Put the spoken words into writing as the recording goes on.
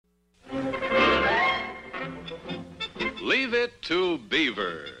Leave It to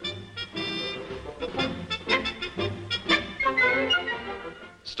Beaver.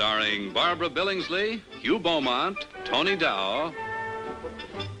 Starring Barbara Billingsley, Hugh Beaumont, Tony Dow,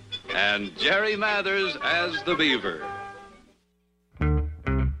 and Jerry Mathers as the Beaver.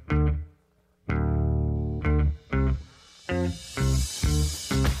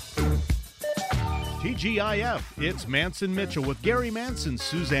 TGIF, it's Manson Mitchell with Gary Manson,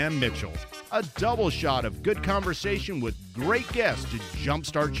 Suzanne Mitchell. A double shot of good conversation with great guests to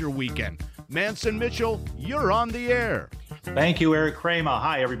jumpstart your weekend. Manson Mitchell, you're on the air. Thank you, Eric Kramer.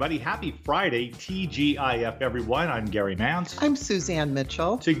 Hi, everybody. Happy Friday, TGIF, everyone. I'm Gary Mance. I'm Suzanne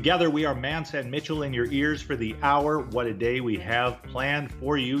Mitchell. Together, we are Mance and Mitchell in your ears for the hour. What a day we have planned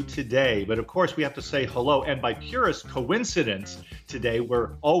for you today. But of course, we have to say hello. And by purest coincidence, today,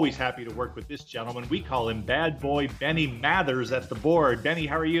 we're always happy to work with this gentleman. We call him Bad Boy Benny Mathers at the board. Benny,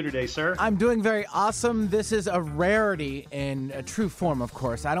 how are you today, sir? I'm doing very awesome. This is a rarity in a true form, of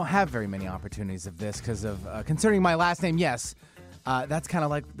course. I don't have very many opportunities of this because of considering my last name, yes. That's kind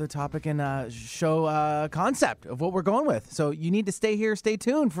of like the topic and show concept of what we're going with. So you need to stay here, stay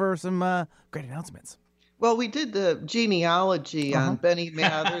tuned for some great announcements. Well, we did the genealogy on Benny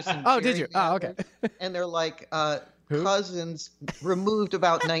Mathers and Oh, Jerry did you? Mathers, Oh, okay. and they're like cousins removed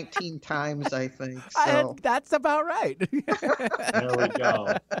about 19 times, I think. So. That's about right. There we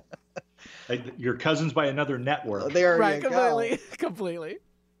go. Your cousins by another network. There right, you go. completely.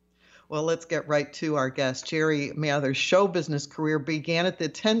 Well, let's get right to our guest. Jerry Mathers' show business career began at the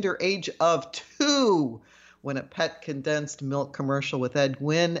tender age of 2 when a pet condensed milk commercial with Ed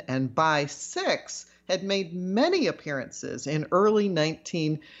Gwynn, and by 6 had made many appearances in early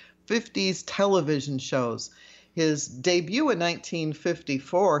 1950s television shows. His debut in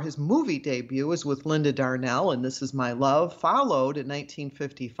 1954, his movie debut, was with Linda Darnell in This Is My Love, followed in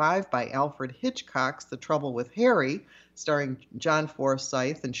 1955 by Alfred Hitchcock's The Trouble with Harry, starring John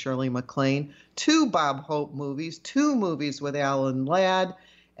Forsythe and Shirley MacLaine, 2 Bob Hope movies, 2 movies with Alan Ladd,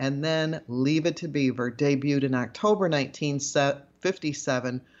 and then Leave It to Beaver, debuted in October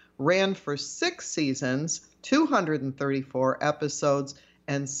 1957, ran for 6 seasons, 234 episodes,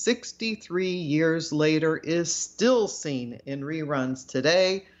 and 63 years later is still seen in reruns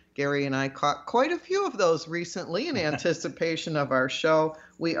today. Gary and I caught quite a few of those recently in anticipation of our show.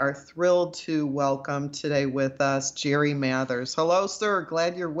 We are thrilled to welcome today with us Jerry Mathers. Hello, sir.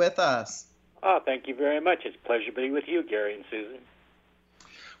 Glad you're with us. Oh, thank you very much. It's a pleasure being with you, Gary and Susan.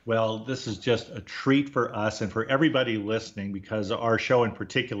 Well, this is just a treat for us and for everybody listening, because our show in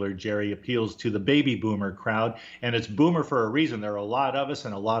particular, Jerry, appeals to the baby boomer crowd. And it's boomer for a reason. There are a lot of us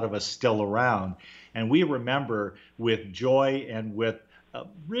and a lot of us still around. And we remember with joy and with a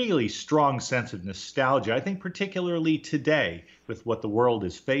really strong sense of nostalgia, I think particularly today with what the world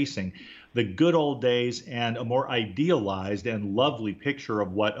is facing, the good old days and a more idealized and lovely picture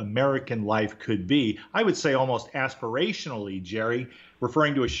of what American life could be. I would say almost aspirationally, Jerry,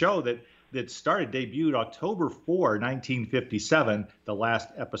 referring to a show that debuted October 4, 1957. The last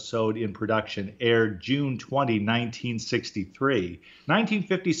episode in production aired June 20, 1963.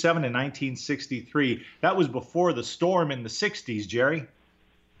 1957 and 1963, that was before the storm in the 60s, Jerry.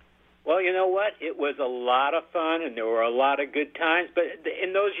 Well, you know what? It was a lot of fun, and there were a lot of good times. But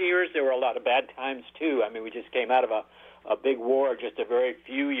in those years, there were a lot of bad times, too. I mean, we just came out of a big war just a very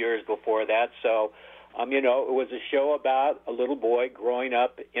few years before that. So, it was a show about a little boy growing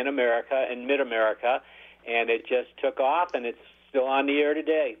up in America, in mid-America, and it just took off, and it's still on the air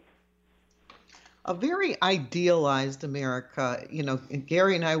today. A very idealized America.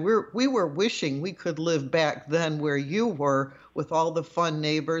 Gary and I, we were wishing we could live back then where you were, with all the fun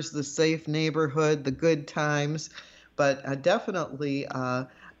neighbors, the safe neighborhood, the good times, but definitely a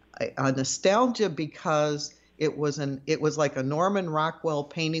nostalgia, because it was like a Norman Rockwell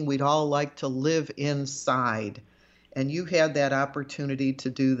painting we'd all like to live inside, and you had that opportunity to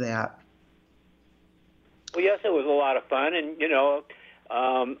do that. Well, yes, it was a lot of fun, and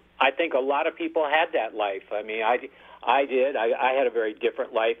I think a lot of people had that life. I mean, I did. I had a very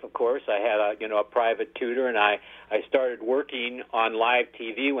different life, of course. I had a private tutor, and I started working on live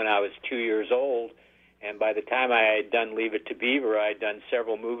TV when I was 2 years old. And by the time I had done Leave It to Beaver, I had done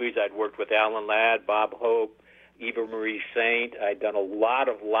several movies. I'd worked with Alan Ladd, Bob Hope, Eva Marie Saint. I'd done a lot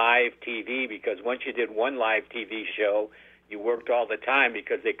of live TV, because once you did one live TV show, you worked all the time,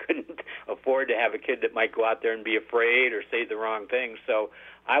 because they couldn't afford to have a kid that might go out there and be afraid or say the wrong thing. So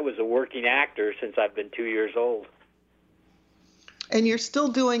I was a working actor since I've been 2 years old. And you're still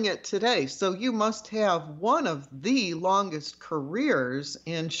doing it today, so you must have one of the longest careers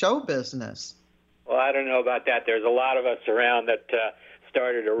in show business. Well, I don't know about that. There's a lot of us around that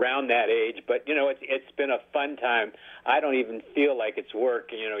started around that age. But, it's been a fun time. I don't even feel like it's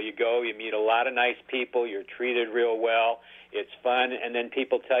work. You go, you meet a lot of nice people, you're treated real well, it's fun, and then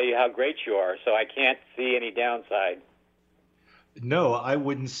people tell you how great you are. So I can't see any downside. No, I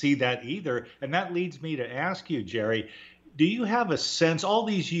wouldn't see that either. And that leads me to ask you, Jerry, do you have a sense, all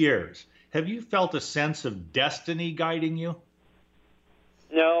these years, have you felt a sense of destiny guiding you?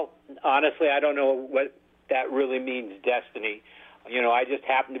 No, honestly, I don't know what that really means, destiny. I just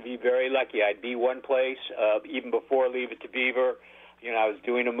happened to be very lucky. I'd be one place, even before Leave It to Beaver. I was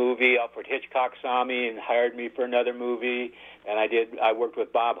doing a movie. Alfred Hitchcock saw me and hired me for another movie. And I worked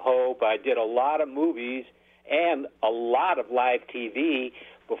with Bob Hope. I did a lot of movies and a lot of live TV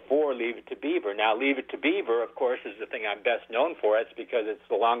before Leave It to Beaver. Now, Leave It to Beaver, of course, is the thing I'm best known for. It's because it's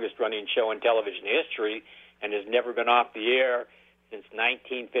the longest-running show in television history and has never been off the air since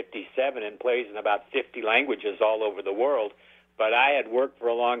 1957 and plays in about 50 languages all over the world. But I had worked for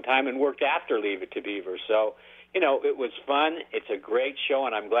a long time and worked after Leave It to Beaver. So, it was fun. It's a great show,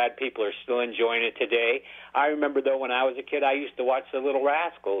 and I'm glad people are still enjoying it today. I remember, though, when I was a kid, I used to watch The Little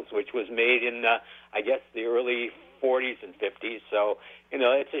Rascals, which was made in, the early 40s and 50s. So,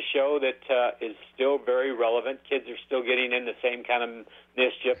 it's a show that is still very relevant. Kids are still getting in the same kind of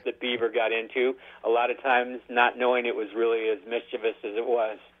mischief that Beaver got into, a lot of times not knowing it was really as mischievous as it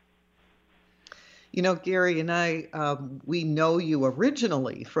was. Gary and I, we know you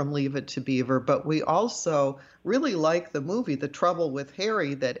originally from Leave It to Beaver, but we also really like the movie The Trouble with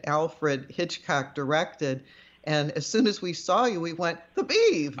Harry that Alfred Hitchcock directed. And as soon as we saw you, we went, the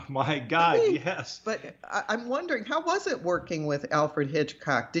Beav! Oh my God, yes. But I'm wondering, how was it working with Alfred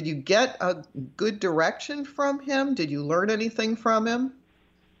Hitchcock? Did you get a good direction from him? Did you learn anything from him?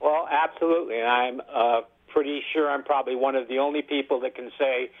 Well, absolutely. And I'm pretty sure I'm probably one of the only people that can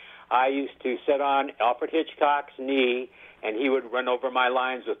say I used to sit on Alfred Hitchcock's knee, and he would run over my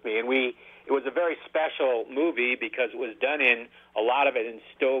lines with me. And it was a very special movie because it was done a lot of it in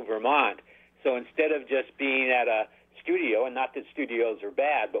Stowe, Vermont. So instead of just being at a studio, and not that studios are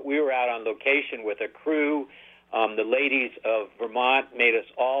bad, but we were out on location with a crew. The ladies of Vermont made us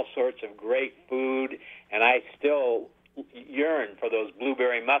all sorts of great food, and I still yearn for those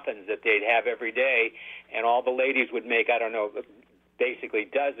blueberry muffins that they'd have every day. And all the ladies would make, basically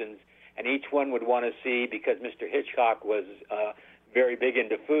dozens, and each one would want to see, because Mr. Hitchcock was very big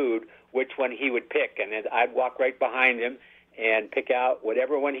into food, which one he would pick. And then I'd walk right behind him and pick out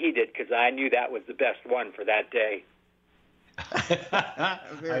whatever one he did, because I knew that was the best one for that day.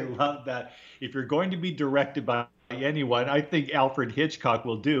 I love that. If you're going to be directed by anyone, I think Alfred Hitchcock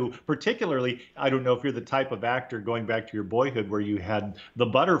will do. Particularly, I don't know if you're the type of actor, going back to your boyhood where you had the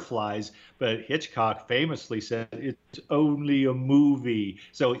butterflies, but Hitchcock famously said it's only a movie.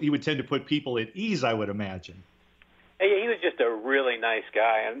 So he would tend to put people at ease, I would imagine. Hey, he was just a really nice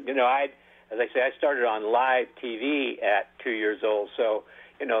guy. And, as I say, I started on live TV at 2 years old. So,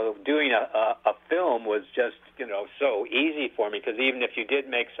 doing a film was just, so easy for me, because even if you did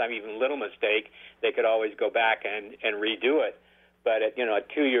make some even little mistake, they could always go back and redo it. But at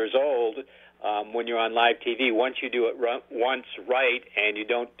 2 years old, when you're on live TV, once you do it once right and you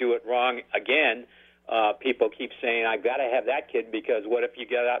don't do it wrong again, people keep saying, I've got to have that kid, because what if you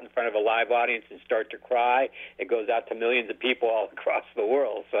get out in front of a live audience and start to cry? It goes out to millions of people all across the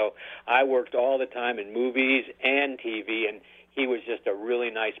world. So I worked all the time in movies and TV, and he was just a really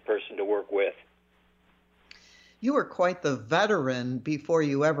nice person to work with. You were quite the veteran before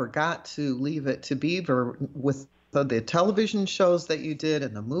you ever got to Leave It to Beaver with the television shows that you did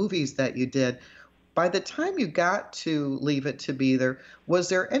and the movies that you did. By the time you got to Leave It to Beaver, was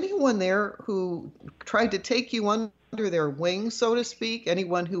there anyone there who tried to take you under their wing, so to speak?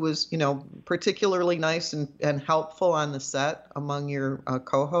 Anyone who was, particularly nice and helpful on the set among your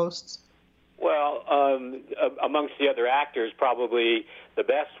co-hosts? Well, amongst the other actors, probably the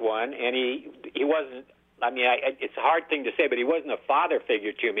best one, and he wasn't, it's a hard thing to say, but he wasn't a father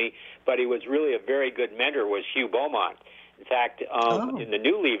figure to me, but he was really a very good mentor, was Hugh Beaumont. In fact, in the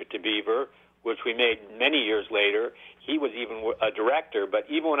new Leave It to Beaver, which we made many years later, he was even a director. But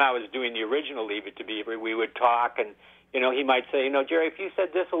even when I was doing the original Leave It to Beaver, we would talk, and he might say, Jerry, if you said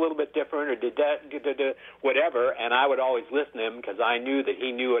this a little bit different, or did that, whatever, and I would always listen to him, because I knew that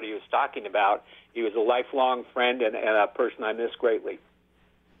he knew what he was talking about. He was a lifelong friend and a person I miss greatly.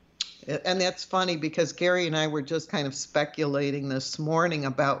 And that's funny, because Gary and I were just kind of speculating this morning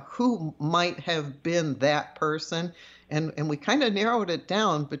about who might have been that person, and we kind of narrowed it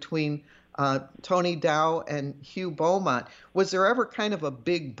down between Tony Dow and Hugh Beaumont. Was there ever kind of a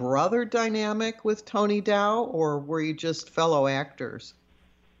big brother dynamic with Tony Dow, or were you just fellow actors?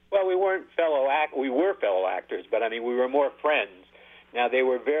 Well, we were fellow actors, but we were more friends. Now, they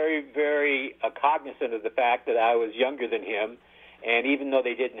were very, very cognizant of the fact that I was younger than him, and even though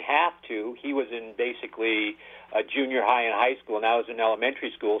they didn't have to, he was in basically junior high and high school, and I was in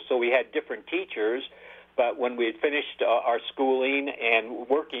elementary school, so we had different teachers. But when we had finished our schooling and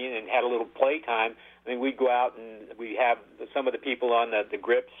working and had a little playtime, I mean, we'd go out and we have some of the people on the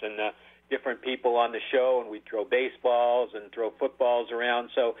grips and different people on the show, and we'd throw baseballs and throw footballs around.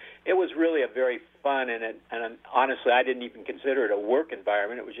 So it was really a very fun, and honestly, I didn't even consider it a work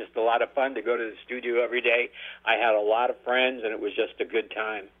environment. It was just a lot of fun to go to the studio every day. I had a lot of friends, and it was just a good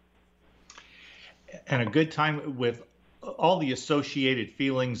time. And a good time with all the associated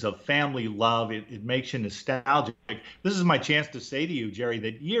feelings of family love. It makes you nostalgic. This is my chance to say to you, Jerry,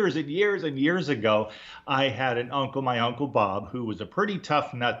 that years and years and years ago, I had an uncle, my Uncle Bob, who was a pretty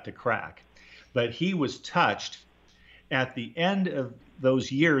tough nut to crack. But he was touched at the end of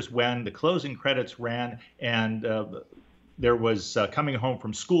those years when the closing credits ran and there was coming home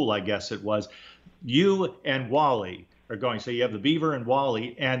from school, I guess it was, you and Wally are going. So you have the Beaver and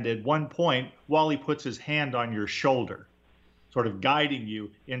Wally, and at one point, Wally puts his hand on your shoulder, sort of guiding you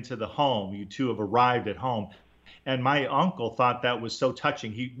into the home. You two have arrived at home. And my uncle thought that was so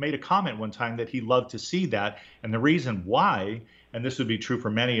touching. He made a comment one time that he loved to see that. And the reason why, and this would be true for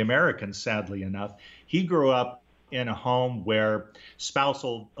many Americans, sadly enough, he grew up in a home where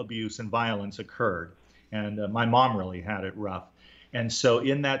spousal abuse and violence occurred. And my mom really had it rough. And so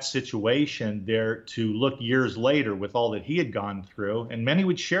in that situation, there to look years later with all that he had gone through, and many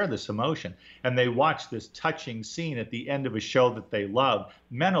would share this emotion, and they watched this touching scene at the end of a show that they loved,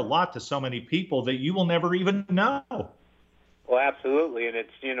 meant a lot to so many people that you will never even know. Well, absolutely, and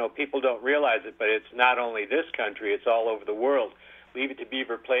it's, people don't realize it, but it's not only this country, it's all over the world. Leave It to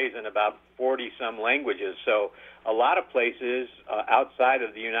Beaver plays in about 40-some languages, so a lot of places outside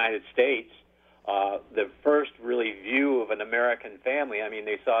of the United States, the first really view of an American family, I mean,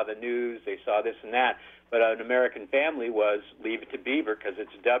 they saw the news, they saw this and that, but an American family was Leave It to Beaver because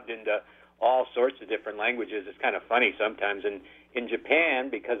it's dubbed into all sorts of different languages. It's kind of funny sometimes. And in Japan,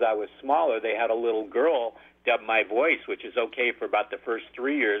 because I was smaller, they had a little girl dub my voice, which is okay for about the first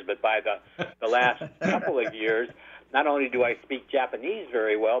 3 years, but by the last couple of years, not only do I speak Japanese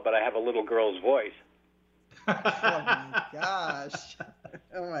very well, but I have a little girl's voice. Oh my gosh.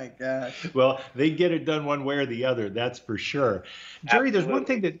 Oh my gosh. Well, they get it done one way or the other, that's for sure. Jerry, Absolutely. There's one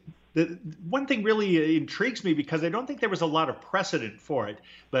thing one thing really intrigues me because I don't think there was a lot of precedent for it.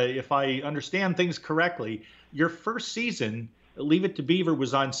 But if I understand things correctly, your first season, Leave It to Beaver,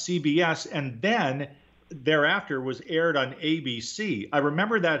 was on CBS, and then thereafter was aired on ABC. I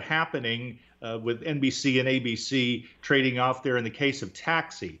remember that happening with NBC and ABC trading off there in the case of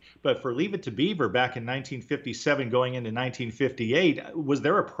Taxi. But for Leave It to Beaver back in 1957 going into 1958, was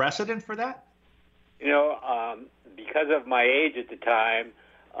there a precedent for that? Because of my age at the time,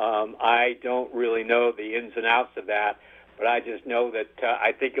 I don't really know the ins and outs of that, but I just know that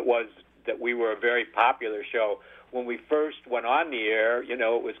I think it was that we were a very popular show. When we first went on the air,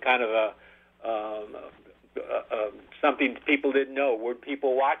 it was kind of something people didn't know. Would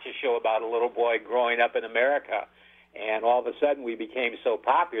people watch a show about a little boy growing up in America? And all of a sudden we became so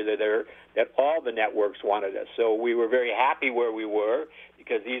popular that all the networks wanted us. So we were very happy where we were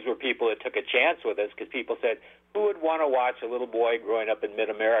because these were people that took a chance with us because people said, who would want to watch a little boy growing up in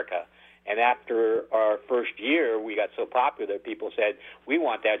mid-America? And after our first year, we got so popular that people said, we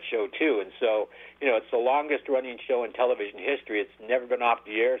want that show too. And so, it's the longest running show in television history. It's never been off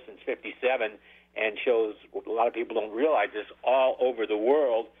the air since 57 and shows, a lot of people don't realize this, all over the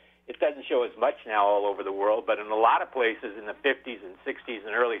world. It doesn't show as much now all over the world, but in a lot of places in the 50s and 60s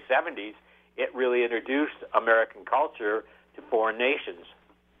and early 70s, it really introduced American culture to foreign nations.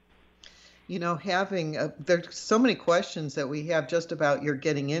 There's so many questions that we have just about your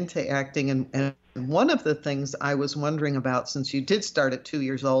getting into acting. And one of the things I was wondering about, since you did start at 2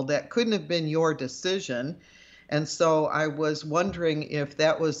 years old, that couldn't have been your decision. And so I was wondering if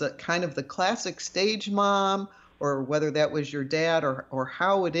that was a kind of the classic stage mom, or whether that was your dad, or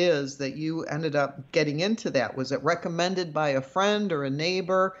how it is that you ended up getting into that. Was it recommended by a friend or a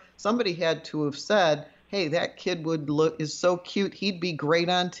neighbor? Somebody had to have said, hey, that kid is so cute, he'd be great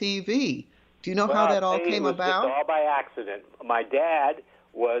on TV. Do you know how that all came about? It was all by accident. My dad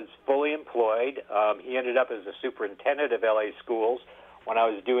was fully employed. He ended up as a superintendent of LA schools. When I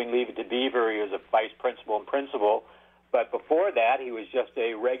was doing Leave It to Beaver, he was a vice principal and principal. But before that, he was just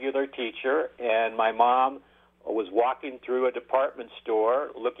a regular teacher, and my mom was walking through a department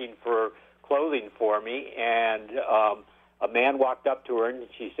store looking for clothing for me, and a man walked up to her, and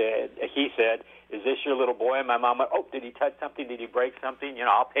he said, is this your little boy? And my mom went, oh, did he touch something? Did he break something?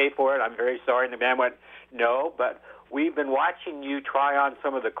 I'll pay for it. I'm very sorry. And the man went, no. But we've been watching you try on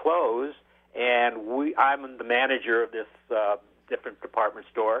some of the clothes, and I'm the manager of this different department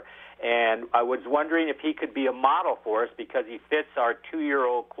store, and I was wondering if he could be a model for us because he fits our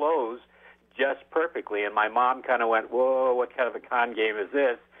 2-year-old clothes just perfectly. And my mom kind of went, whoa, what kind of a con game is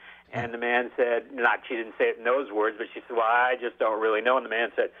this? And the man said, she didn't say it in those words, but she said, well, I just don't really know. And the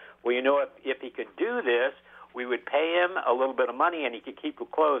man said, well, you know, if he could do this, we would pay him a little bit of money and he could keep the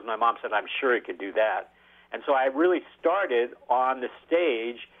clothes. And my mom said, I'm sure he could do that. And so I really started on the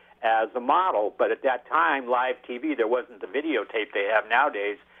stage as a model, but at that time, live TV, there wasn't the videotape they have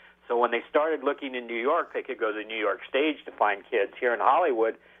nowadays. So when they started looking in New York, they could go to the New York stage to find kids. Here in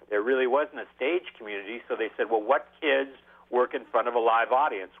Hollywood, there really wasn't a stage community, so they said, well, what kids work in front of a live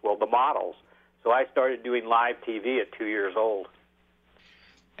audience? Well, the models. So I started doing live TV at 2 years old.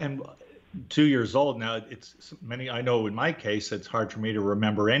 And 2 years old now, I know in my case, it's hard for me to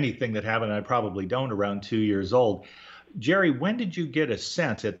remember anything that happened. I probably don't around 2 years old. Jerry, when did you get a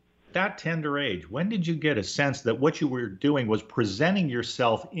sense at that tender age, when did you get a sense that what you were doing was presenting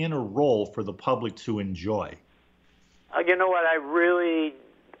yourself in a role for the public to enjoy? You know what? I really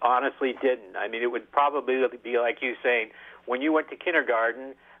honestly didn't. I mean, it would probably be like you saying, when you went to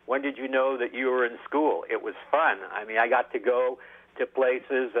kindergarten, when did you know that you were in school? It was fun. I mean, I got to go to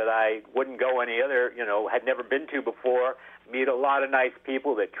places that I wouldn't go any other, had never been to before, meet a lot of nice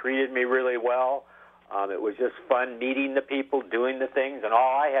people that treated me really well. It was just fun meeting the people, doing the things, and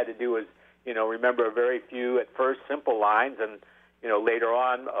all I had to do was, remember a very few, at first, simple lines, and, later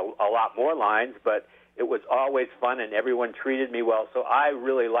on, a lot more lines, but it was always fun, and everyone treated me well. So I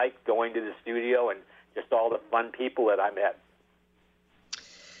really liked going to the studio and just all the fun people that I met.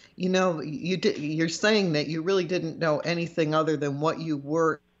 You're saying that you really didn't know anything other than what you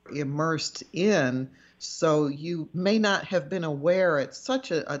were immersed in, so you may not have been aware at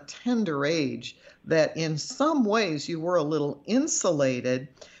such a tender age that in some ways you were a little insulated.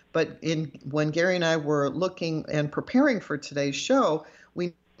 But when Gary and I were looking and preparing for today's show,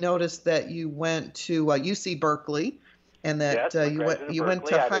 we noticed that you went to UC Berkeley, and that you went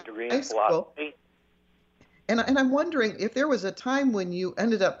to high school. And I'm wondering if there was a time when you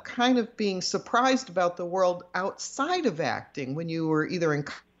ended up kind of being surprised about the world outside of acting, when you were either in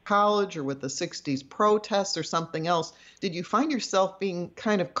college or with the 60s protests or something else. Did you find yourself being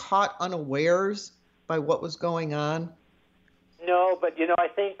kind of caught unawares by what was going on? No, but, I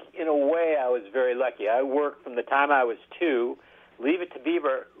think in a way I was very lucky. I worked from the time I was 2. Leave It to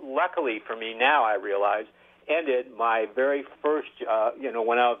Beaver, luckily for me now, I realize, ended my very first, when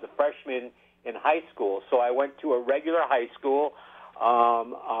I was a freshman in high school. So I went to a regular high school.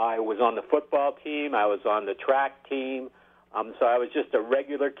 I was on the football team. I was on the track team. So I was just a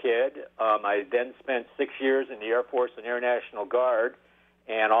regular kid. I then spent 6 years in the Air Force and Air National Guard,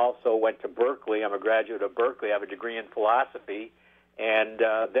 and also went to Berkeley. I'm a graduate of Berkeley. I have a degree in philosophy. And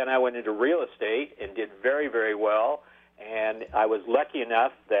then I went into real estate and did very, very well. And I was lucky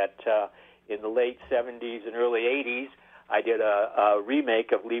enough that in the late 70s and early 80s, I did a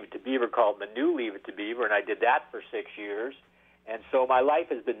remake of Leave It to Beaver called The New Leave It to Beaver, and I did that for 6 years. And so my life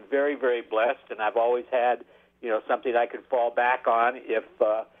has been very, very blessed, and I've always had, something I could fall back on if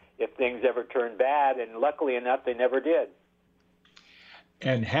things ever turned bad, and luckily enough, they never did.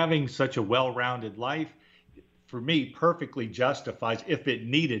 And having such a well-rounded life, for me, perfectly justifies if it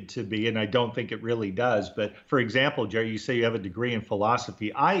needed to be, and I don't think it really does. But for example, Jerry, you say you have a degree in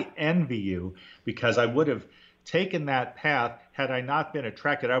philosophy. I envy you because I would have taken that path had I not been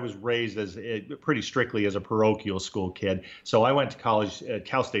attracted. I was raised as pretty strictly as a parochial school kid. So I went to college at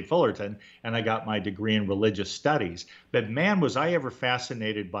Cal State Fullerton, and I got my degree in religious studies. But man, was I ever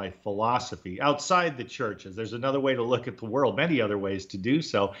fascinated by philosophy outside the churches. There's another way to look at the world, many other ways to do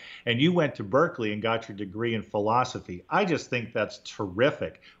so. And you went to Berkeley and got your degree in philosophy. I just think that's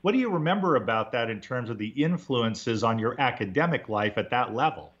terrific. What do you remember about that in terms of the influences on your academic life at that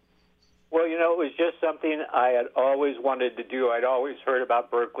level? Well, it was just something I had always wanted to do. I'd always heard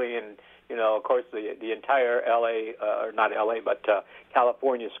about Berkeley, and, of course, the entire L.A., or not L.A., but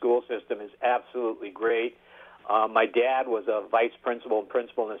California school system is absolutely great. My dad was a vice principal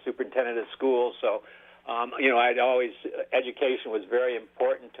and a superintendent of schools, so, education was very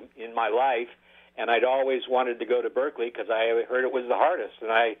important in my life, and I'd always wanted to go to Berkeley because I heard it was the hardest,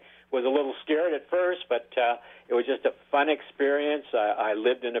 and I was a little scared at first, but it was just a fun experience. I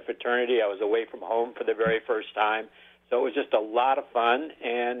lived in a fraternity. I was away from home for the very first time. So it was just a lot of fun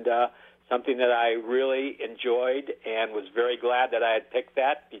and something that I really enjoyed and was very glad that I had picked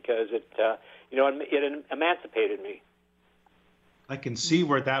that because it emancipated me. I can see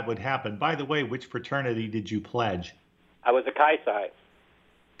where that would happen. By the way, which fraternity did you pledge? I was a Chi Psi.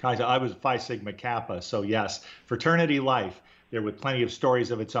 Guys, I was Phi Sigma Kappa, so yes, fraternity life. There with plenty of stories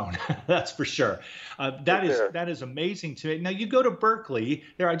of its own. That's for sure. That is amazing to me. Now you go to Berkeley.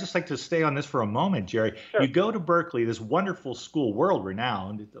 There, I'd just like to stay on this for a moment, Jerry. Sure. You go to Berkeley, this wonderful school, world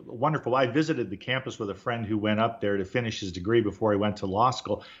renowned, wonderful. I visited the campus with a friend who went up there to finish his degree before he went to law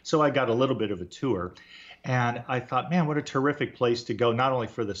school, so I got a little bit of a tour. And I thought, man, what a terrific place to go, not only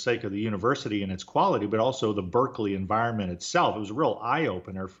for the sake of the university and its quality, but also the Berkeley environment itself. It was a real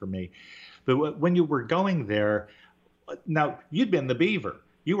eye-opener for me. But when you were going there, now, you'd been the Beaver.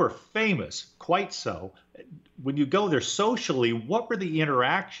 You were famous, quite so. When you go there socially, what were the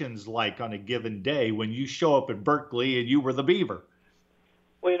interactions like on a given day when you show up at Berkeley and you were the Beaver?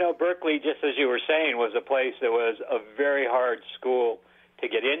 Well, Berkeley, just as you were saying, was a place that was a very hard school to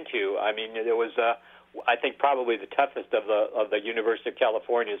get into. I mean, it was, I think, probably the toughest of the University of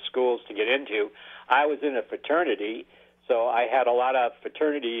California schools to get into. I was in a fraternity, so I had a lot of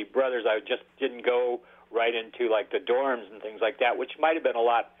fraternity brothers. I just didn't go right into like the dorms and things like that, which might have been a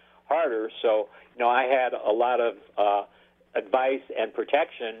lot harder. So, I had a lot of advice and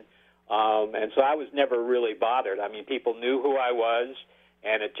protection, and so I was never really bothered. I mean, people knew who I was,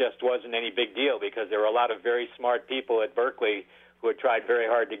 and it just wasn't any big deal because there were a lot of very smart people at Berkeley who had tried very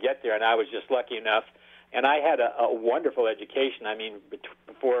hard to get there, and I was just lucky enough. And I had a wonderful education. I mean,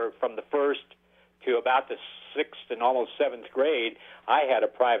 from the first to about the sixth and almost seventh grade, I had a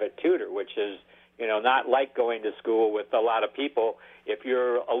private tutor, which is not like going to school with a lot of people. If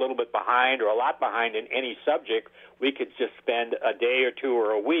you're a little bit behind or a lot behind in any subject, we could just spend a day or two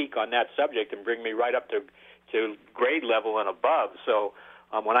or a week on that subject and bring me right up to grade level and above. So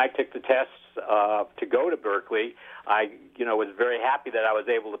when I took the tests to go to Berkeley, I was very happy that I was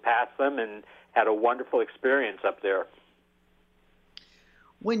able to pass them and had a wonderful experience up there.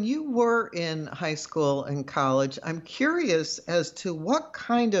 When you were in high school and college, I'm curious as to what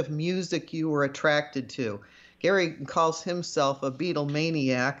kind of music you were attracted to. Gary calls himself a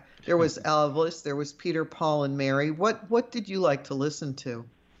Beatlemaniac. There was Elvis, there was Peter, Paul, and Mary. What did you like to listen to?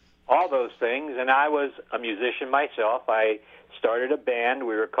 All those things, and I was a musician myself. I started a band.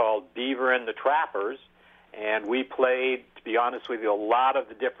 We were called Beaver and the Trappers, and we played, to be honest with you, a lot of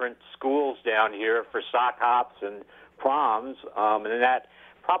the different schools down here for sock hops and proms, and that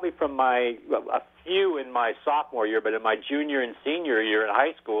probably from a few in my sophomore year, but in my junior and senior year in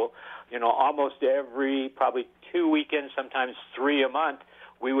high school, almost every, probably 2 weekends, sometimes 3 a month,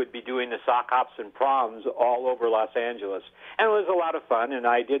 we would be doing the sock hops and proms all over Los Angeles. And it was a lot of fun, and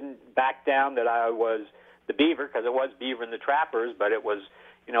I didn't back down that I was the Beaver, because it was Beaver and the Trappers, but it was,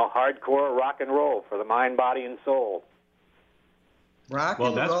 hardcore rock and roll for the mind, body, and soul. Rock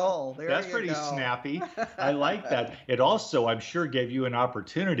and roll. That's pretty snappy. I like that. It also, I'm sure, gave you an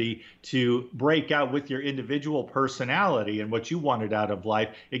opportunity to break out with your individual personality and what you wanted out of life.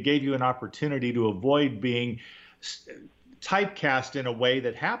 It gave you an opportunity to avoid being typecast in a way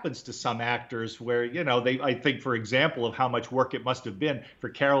that happens to some actors where, I think, for example, of how much work it must have been for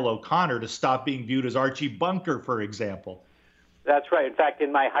Carol O'Connor to stop being viewed as Archie Bunker, for example. That's right. In fact,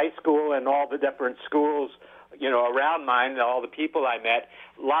 in my high school and all the different schools around mine, all the people I met,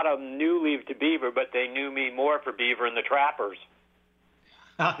 a lot of them knew Leave to Beaver, but they knew me more for Beaver and the Trappers.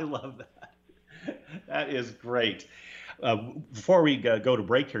 I love that. That is great. Before we go to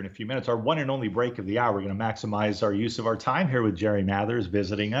break here in a few minutes, our one and only break of the hour, we're going to maximize our use of our time here with Jerry Mathers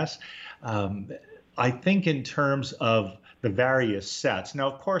visiting us. I think in terms of the various sets. Now,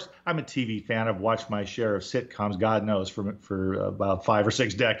 of course, I'm a TV fan. I've watched my share of sitcoms, God knows, for about 5 or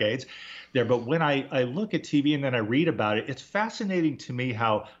 6 decades there. But when I look at TV and then I read about it, it's fascinating to me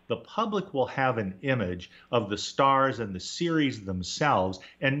how the public will have an image of the stars and the series themselves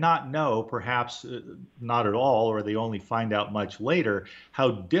and not know, perhaps not at all, or they only find out much later, how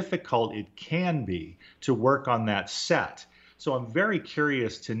difficult it can be to work on that set. So I'm very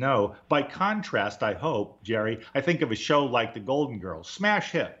curious to know. By contrast, I hope, Jerry, I think of a show like The Golden Girls. Smash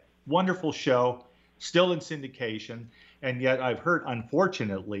hit, wonderful show, still in syndication. And yet I've heard,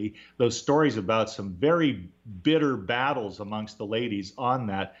 unfortunately, those stories about some very bitter battles amongst the ladies on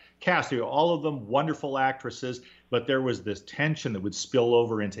that cast. All of them wonderful actresses, but there was this tension that would spill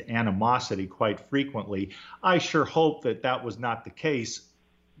over into animosity quite frequently. I sure hope that that was not the case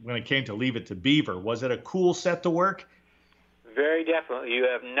when it came to Leave It to Beaver. Was it a cool set to work? Very definitely. You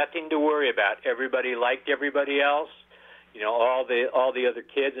have nothing to worry about. Everybody liked everybody else. All the other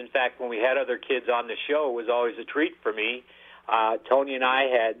kids. In fact, when we had other kids on the show, it was always a treat for me. Tony and I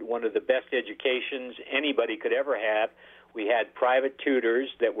had one of the best educations anybody could ever have. We had private tutors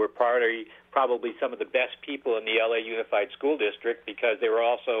that were probably some of the best people in the LA Unified School District because they were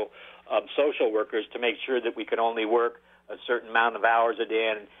also social workers to make sure that we could only work a certain amount of hours a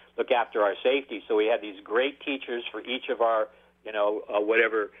day and look after our safety. So we had these great teachers for each of our,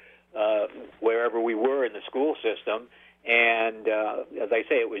 wherever we were in the school system. And as I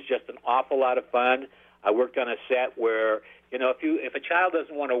say, it was just an awful lot of fun. I worked on a set where, if a child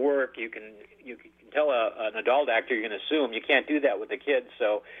doesn't want to work, you can tell an adult actor you're going to sue him. You can't do that with the kids.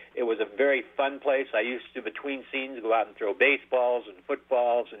 So it was a very fun place. I used to, between scenes, go out and throw baseballs and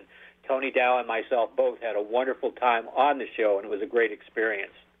footballs, and Tony Dow and myself both had a wonderful time on the show, and it was a great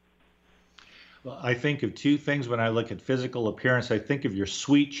experience. Well, I think of two things when I look at physical appearance. I think of your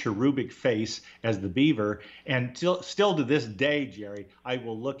sweet cherubic face as the Beaver, and still to this day, Jerry, I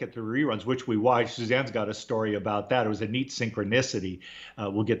will look at the reruns, which we watched. Suzanne's got a story about that. It was a neat synchronicity.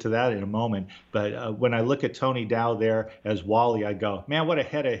 We'll get to that in a moment. But when I look at Tony Dow there as Wally, I go, man, what a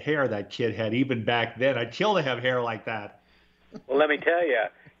head of hair that kid had even back then. I'd kill to have hair like that. Well, let me tell you,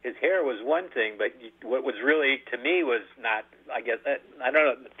 his hair was one thing, but what was really, to me, was not, I guess, I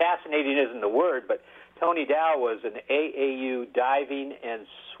don't know, fascinating isn't the word, but Tony Dow was an AAU diving and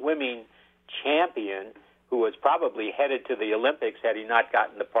swimming champion who was probably headed to the Olympics had he not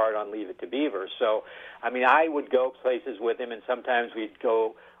gotten the part on Leave It to Beaver. So, I mean, I would go places with him, and sometimes we'd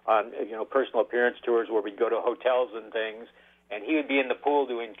go on, personal appearance tours where we'd go to hotels and things, and he would be in the pool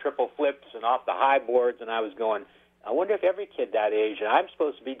doing triple flips and off the high boards, and I was going, I wonder if every kid that age, and I'm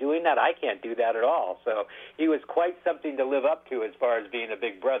supposed to be doing that, I can't do that at all. So he was quite something to live up to as far as being a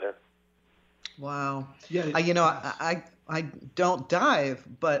big brother. Wow. Yeah. I don't dive,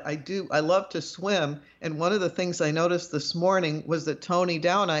 but I love to swim. And one of the things I noticed this morning was that Tony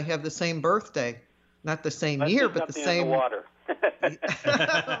Dow and I have the same birthday. Not the same year, but the same. In the water.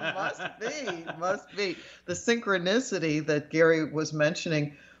 Must be. The synchronicity that Gary was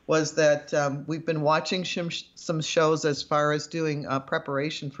mentioning was that we've been watching some shows as far as doing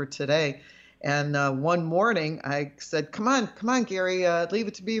preparation for today. And one morning I said, come on, Gary, Leave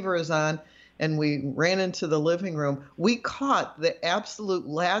It to Beaver is on. And we ran into the living room. We caught the absolute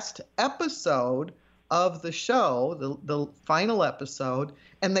last episode of the show, the final episode,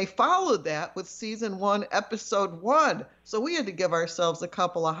 and they followed that with season 1, episode 1. So we had to give ourselves a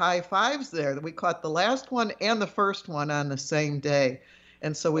couple of high fives there that we caught the last one and the first one on the same day.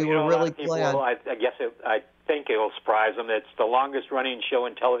 And so we were really glad. I think it will surprise them. It's the longest-running show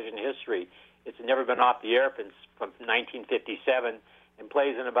in television history. It's never been off the air from 1957 and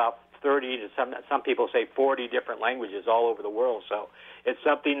plays in about 30 to some people say 40 different languages all over the world. So it's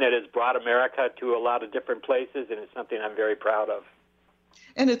something that has brought America to a lot of different places, and it's something I'm very proud of.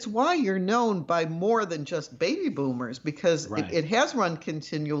 And it's why you're known by more than just baby boomers, because right. it has run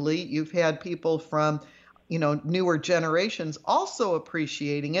continually. You've had people from newer generations also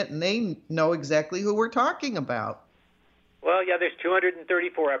appreciating it, and they know exactly who we're talking about. Well, yeah, there's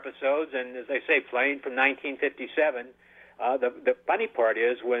 234 episodes, and as I say, playing from 1957. The funny part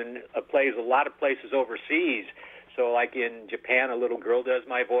is when it plays a lot of places overseas, so like in Japan, a little girl does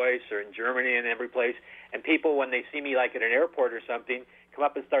my voice, or in Germany and every place, and people, when they see me like at an airport or something, come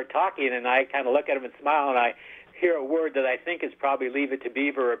up and start talking, and I kind of look at them and smile, and I hear a word that I think is probably Leave It to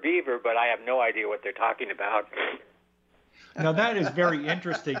Beaver or Beaver, but I have no idea what they're talking about. Now, that is very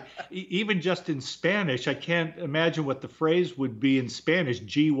interesting. Even just in Spanish, I can't imagine what the phrase would be in Spanish,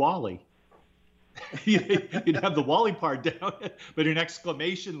 gee Wally. You'd have the Wally part down, but an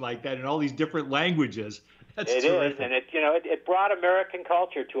exclamation like that in all these different languages. That's terrific. And it brought American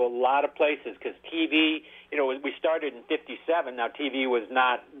culture to a lot of places, because TV, we started in 57. Now, TV was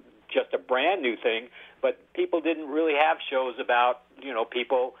not just a brand new thing, but people didn't really have shows about,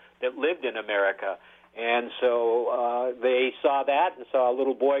 people that lived in America. And so they saw that and saw a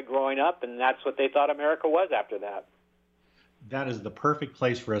little boy growing up, and that's what they thought America was after that. That is the perfect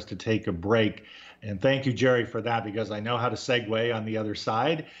place for us to take a break. And thank you, Jerry, for that, because I know how to segue on the other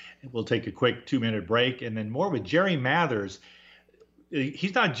side. We'll take a quick 2-minute break, and then more with Jerry Mathers.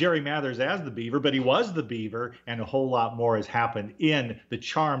 He's not Jerry Mathers as the Beaver, but he was the Beaver, and a whole lot more has happened in the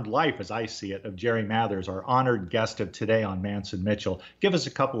charmed life, as I see it, of Jerry Mathers, our honored guest of today on Manson Mitchell. Give us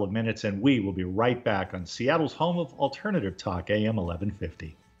a couple of minutes, and we will be right back on Seattle's home of alternative talk, AM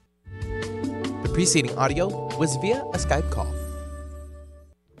 1150. The preceding audio was via a Skype call.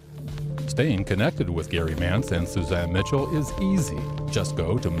 Staying connected with Gary Mance and Suzanne Mitchell is easy. Just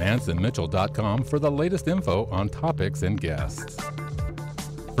go to mansonmitchell.com for the latest info on topics and guests.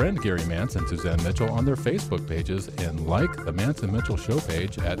 Friend Gary Mance and Suzanne Mitchell on their Facebook pages and like the Mance and Mitchell show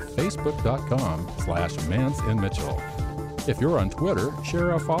page at facebook.com/Mance and Mitchell. If you're on Twitter,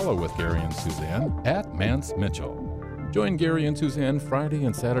 share a follow with Gary and Suzanne at Mance Mitchell. Join Gary and Suzanne Friday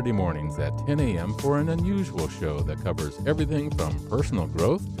and Saturday mornings at 10 a.m. for an unusual show that covers everything from personal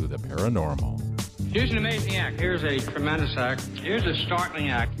growth to the paranormal. Here's an amazing act. Here's a tremendous act. Here's a startling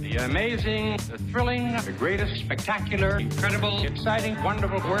act. The amazing, the thrilling, the greatest, spectacular, incredible, exciting,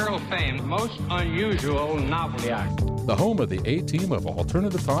 wonderful, world-famed, most unusual novelty act. The home of the A-team of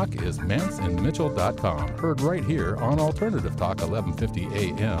Alternative Talk is ManceandMitchell.com. Heard right here on Alternative Talk 1150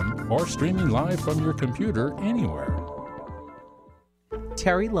 AM or streaming live from your computer anywhere.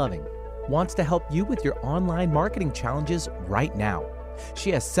 Terry Loving wants to help you with your online marketing challenges right now.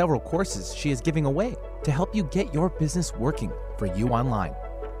 She has several courses she is giving away to help you get your business working for you online.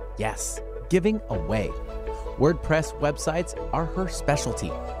 Yes, giving away. WordPress websites are her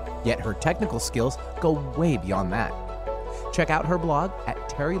specialty, yet her technical skills go way beyond that. Check out her blog at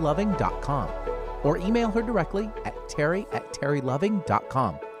terryloving.com or email her directly at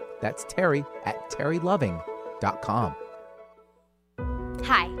terry@terryloving.com. That's terry@terryloving.com.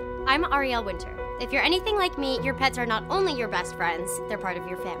 Hi, I'm Ariel Winter. If you're anything like me, your pets are not only your best friends, they're part of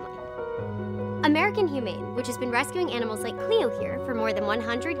your family. American Humane, which has been rescuing animals like Cleo here for more than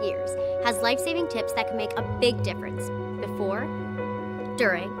 100 years, has life-saving tips that can make a big difference before,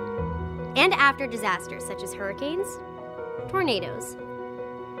 during, and after disasters such as hurricanes, tornadoes,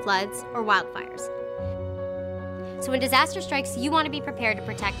 floods, or wildfires. So when disaster strikes, you want to be prepared to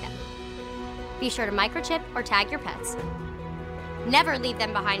protect them. Be sure to microchip or tag your pets. Never leave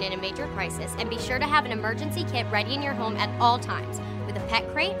them behind in a major crisis, and be sure to have an emergency kit ready in your home at all times with a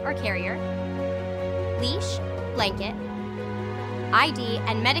pet crate or carrier, leash, blanket, ID,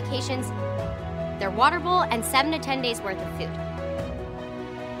 and medications, their water bowl, and 7 to 10 days worth of food.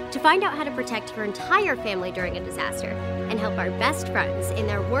 To find out how to protect your entire family during a disaster and help our best friends in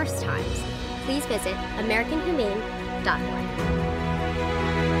their worst times, please visit AmericanHumane.org.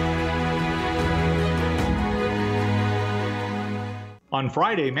 On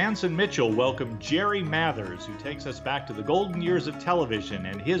Friday, Manson Mitchell welcomed Jerry Mathers, who takes us back to the golden years of television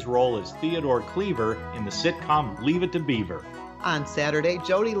and his role as Theodore Cleaver in the sitcom Leave It to Beaver. On Saturday,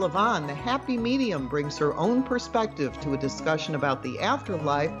 Jody Levon, the happy medium, brings her own perspective to a discussion about the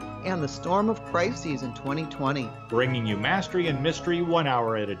afterlife and the storm of crises in 2020. Bringing you mastery and mystery 1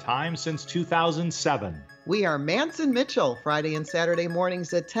 hour at a time since 2007. We are Manson Mitchell, Friday and Saturday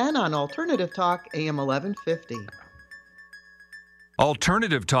mornings at 10 on Alternative Talk, AM 1150.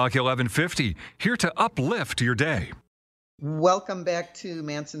 Alternative Talk 1150, here to uplift your day. Welcome back to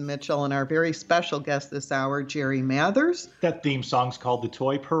Manson Mitchell and our very special guest this hour, Jerry Mathers. That theme song's called The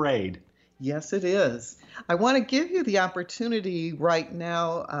Toy Parade. Yes, it is. I want to give you the opportunity right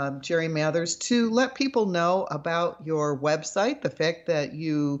now, Jerry Mathers, to let people know about your website, the fact that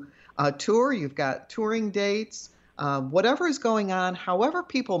you tour, you've got touring dates, whatever is going on, however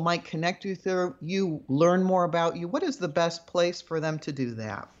people might connect with you, learn more about you. What is the best place for them to do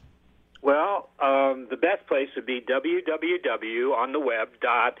that? Well, the best place would be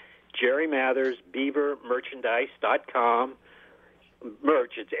www.jerrymathersbeavermerchandise.com.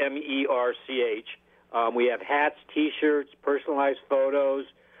 Merch, it's MERCH. We have hats, T-shirts, personalized photos,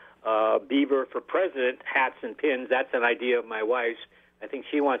 Beaver for President hats and pins. That's an idea of my wife's. I think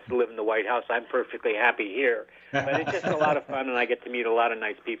she wants to live in the White House. I'm perfectly happy here. But it's just a lot of fun, and I get to meet a lot of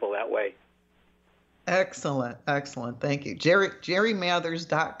nice people that way. Excellent, excellent. Thank you.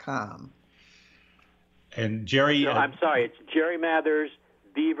 JerryMathers.com. And Jerry... No, I'm sorry. It's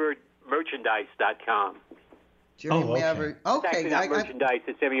JerryMathersBeaverMerchandise.com. Jerry Mathers. Okay. It's actually not merchandise.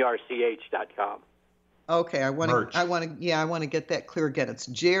 It's MERCH.com. Okay, I want to get that clear again. It's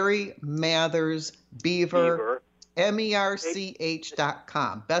Jerry Mathers Beaver.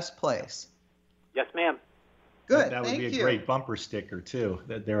 MERCH.com. Best place. Yes, ma'am. Good. That would be a great bumper sticker, too.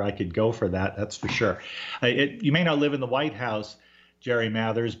 There I could go for that, that's for sure. You may not live in the White House, Jerry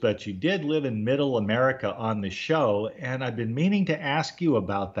Mathers, but you did live in Middle America on the show, and I've been meaning to ask you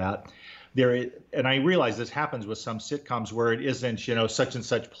about that. And I realize this happens with some sitcoms where it isn't, such and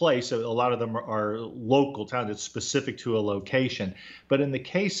such place. A lot of them are local towns. It's specific to a location. But in the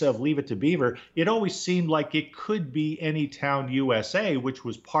case of Leave It to Beaver, it always seemed like it could be any town USA, which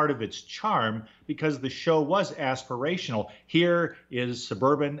was part of its charm because the show was aspirational. Here is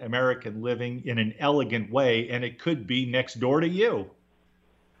suburban American living in an elegant way, and it could be next door to you.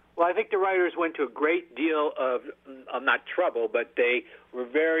 Well, I think the writers went to a great deal of not trouble, but they were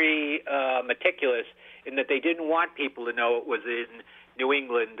very meticulous in that they didn't want people to know it was in New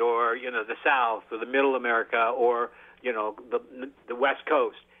England or, the South or the Middle America or, the West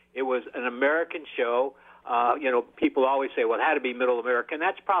Coast. It was an American show. People always say, well, it had to be Middle America, and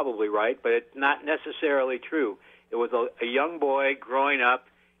that's probably right, but it's not necessarily true. It was a young boy growing up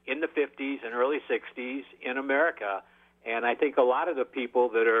in the 50s and early 60s in America. And I think a lot of the people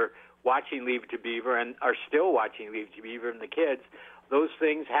that are watching Leave It to Beaver and are still watching Leave It to Beaver and the kids those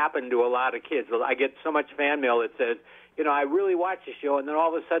things happen to a lot of kids. I get so much fan mail that says, I really watched the show, and then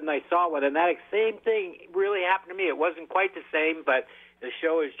all of a sudden I saw one, and that same thing really happened to me. It wasn't quite the same, but the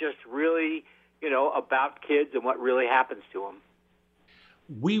show is just really, about kids and what really happens to them.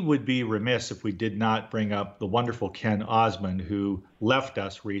 We would be remiss if we did not bring up the wonderful Ken Osmond, who left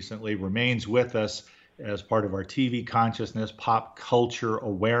us recently, remains with us as part of our TV consciousness, pop culture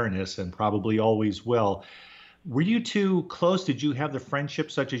awareness, and probably always will. Were you two close? Did you have the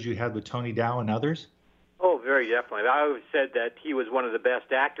friendship such as you had with Tony Dow and others? Oh, very definitely. I always said that he was one of the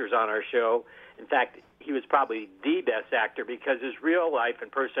best actors on our show. In fact, he was probably the best actor because his real life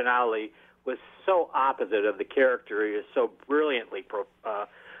and personality was so opposite of the character. He was so brilliantly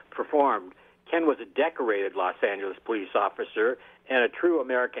performed. Ken was a decorated Los Angeles police officer and a true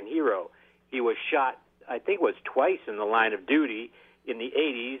American hero. He was shot, I think it was twice in the line of duty in the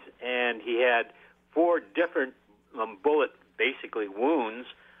 80s, and he had 4 different bullet, basically, wounds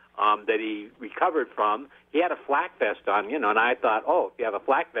that he recovered from. He had a flak vest on, and I thought, if you have a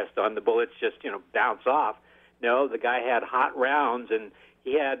flak vest on, the bullets just, bounce off. No, the guy had hot rounds, and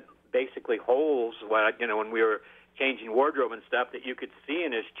he had basically holes, when we were changing wardrobe and stuff, that you could see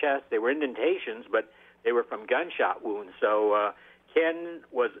in his chest. They were indentations, but they were from gunshot wounds. So Ken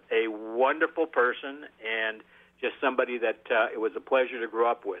was a wonderful person and just somebody that it was a pleasure to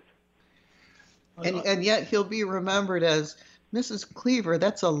grow up with. And yet he'll be remembered as, Mrs. Cleaver,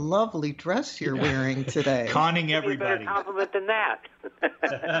 that's a lovely dress you're wearing today. Conning everybody. A better compliment than that.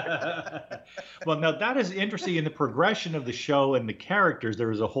 Well, now that is interesting in the progression of the show and the characters. There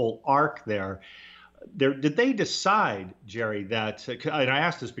was a whole arc there. Did they decide, Jerry, that, and I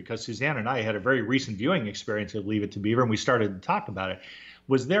asked this because Suzanne and I had a very recent viewing experience of Leave It to Beaver, and we started to talk about it.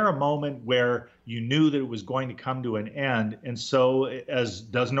 Was there a moment where you knew that it was going to come to an end? And so, as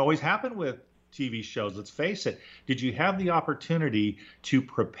doesn't always happen with TV shows, let's face it, did you have the opportunity to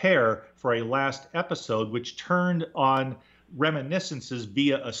prepare for a last episode which turned on reminiscences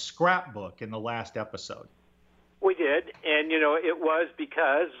via a scrapbook in the last episode? We did, and it was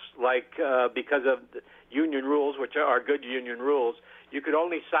because of the union rules, which are good union rules, you could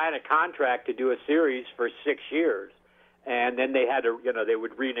only sign a contract to do a series for 6 years, and then they had to, they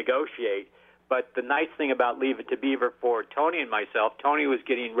would renegotiate. But the nice thing about Leave It to Beaver for Tony and myself, Tony was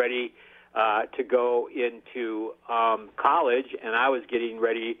getting ready to go into college, and I was getting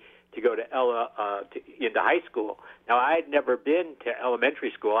ready to go to into high school. Now, I had never been to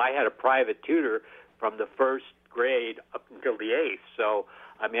elementary school. I had a private tutor from the first grade up until the 8th. So,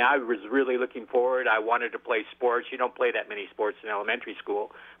 I was really looking forward. I wanted to play sports. You don't play that many sports in elementary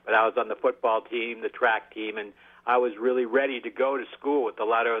school, but I was on the football team, the track team, and I was really ready to go to school with a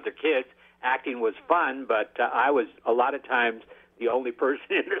lot of other kids. Acting was fun, but I was a lot of times the only person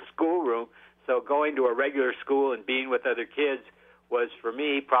in the schoolroom. So going to a regular school and being with other kids was, for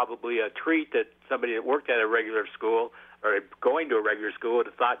me, probably a treat that somebody that worked at a regular school or going to a regular school would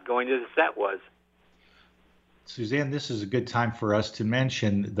have thought going to the set was. Suzanne, this is a good time for us to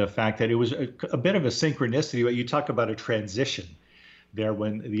mention the fact that it was a bit of a synchronicity. But you talk about a transition there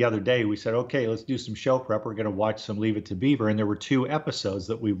when the other day we said, okay, let's do some show prep. We're going to watch some Leave It to Beaver. And there were 2 episodes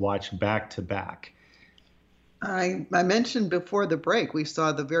that we watched back to back. I mentioned before the break, we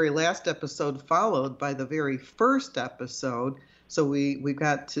saw the very last episode followed by the very first episode. So we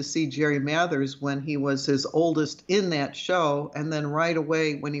got to see Jerry Mathers when he was his oldest in that show, and then right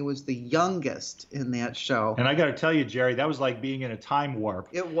away when he was the youngest in that show. And I got to tell you, Jerry, that was like being in a time warp.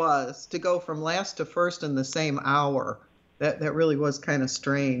 It was. To go from last to first in the same hour. That really was kind of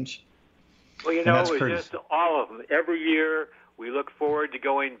strange. Well, it was just all of them. Every year we look forward to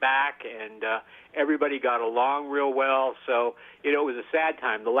going back, and everybody got along real well. So, it was a sad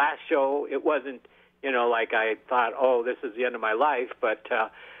time. The last show, it wasn't, like I thought, this is the end of my life. But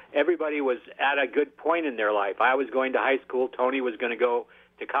everybody was at a good point in their life. I was going to high school. Tony was going to go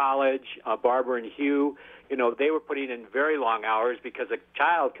to college. Barbara and Hugh, they were putting in very long hours because a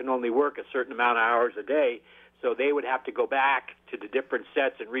child can only work a certain amount of hours a day. So they would have to go back to the different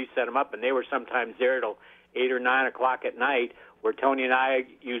sets and reset them up. And they were sometimes there till 8 or 9 o'clock at night, where Tony and I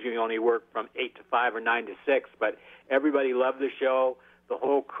usually only worked from 8 to 5 or 9 to 6. But everybody loved the show. The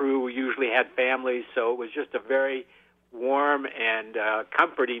whole crew usually had families, so it was just a very warm and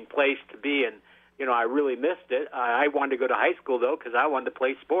comforting place to be. And, I really missed it. I wanted to go to high school, though, because I wanted to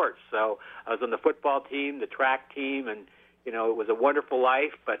play sports. So I was on the football team, the track team, and, it was a wonderful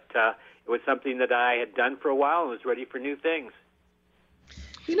life. But it was something that I had done for a while and was ready for new things.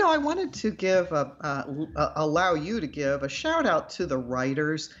 I wanted to give allow you to give a shout out to the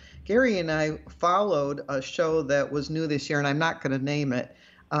writers. Gary and I followed a show that was new this year, and I'm not going to name it.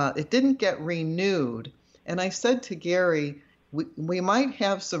 It didn't get renewed. And I said to Gary, we might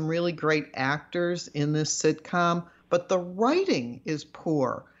have some really great actors in this sitcom, but the writing is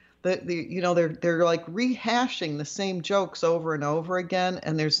poor. They're like rehashing the same jokes over and over again,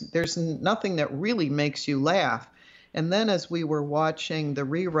 and there's nothing that really makes you laugh. And then as we were watching the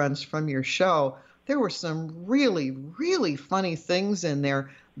reruns from your show, there were some really, really funny things in there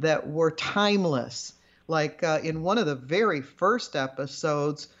that were timeless. Like in one of the very first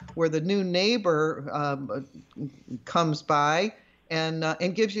episodes where the new neighbor comes by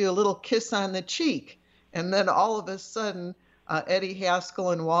and gives you a little kiss on the cheek. And then all of a sudden, Eddie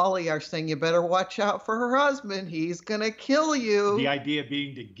Haskell and Wally are saying, you better watch out for her husband. He's going to kill you. The idea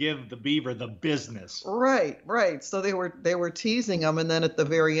being to give the beaver the business. Right. So they were teasing him. And then at the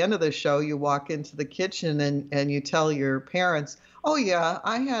very end of the show, you walk into the kitchen and you tell your parents, oh, yeah,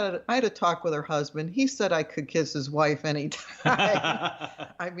 I had a talk with her husband. He said I could kiss his wife anytime.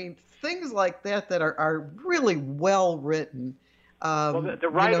 I mean, things like that are really well written. Well, the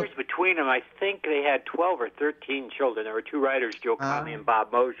writers between them, I think they had 12 or 13 children. There were two writers, Joe Conley and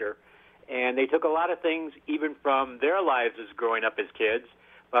Bob Mosier, and they took a lot of things even from their lives as growing up as kids,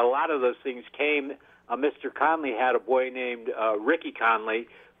 but a lot of those things came. Mr. Conley had a boy named Ricky Conley,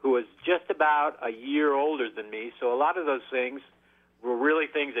 who was just about a year older than me, so a lot of those things were really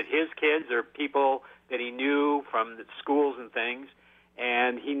things that his kids or people that he knew from the schools and things,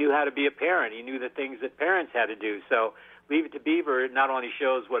 and he knew how to be a parent. He knew the things that parents had to do. So Leave It to Beaver not only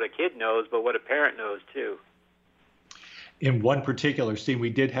shows what a kid knows, but what a parent knows, too. In one particular scene, we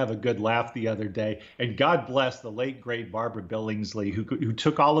did have a good laugh the other day, and God bless the late, great Barbara Billingsley, who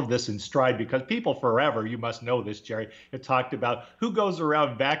took all of this in stride, because people forever, you must know this, Jerry, had talked about who goes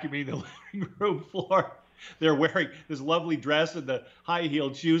around vacuuming the living room floor. They're wearing this lovely dress and the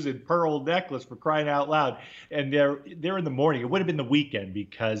high-heeled shoes and pearl necklace, for crying out loud. And they're in the morning. It would have been the weekend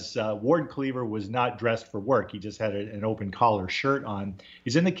because Ward Cleaver was not dressed for work. He just had an open collar shirt on.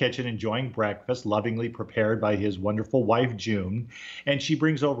 He's in the kitchen enjoying breakfast, lovingly prepared by his wonderful wife, June. And she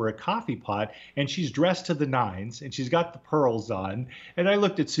brings over a coffee pot, and she's dressed to the nines, and she's got the pearls on. And I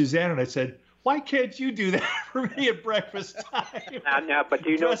looked at Suzanne and I said, why can't you do that for me at breakfast time? Now, but do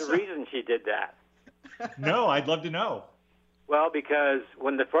you know the reason she did that? No, I'd love to know. Well, because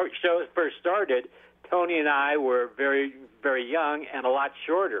when the show first started, Tony and I were very, very young and a lot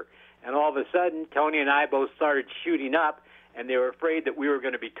shorter. And all of a sudden, Tony and I both started shooting up, and they were afraid that we were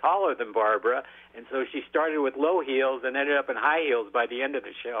going to be taller than Barbara. And so she started with low heels and ended up in high heels by the end of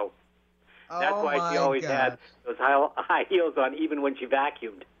the show. That's why she always had those high heels on, even when she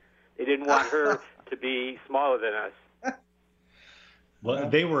vacuumed. They didn't want her to be smaller than us.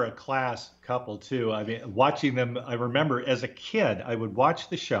 Well, they were a class couple, too. I mean, watching them, I remember as a kid, I would watch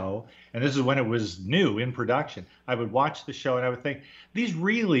the show, and this is when it was new in production. I would watch the show, and I would think, these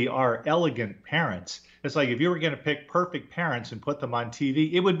really are elegant parents. It's like if you were going to pick perfect parents and put them on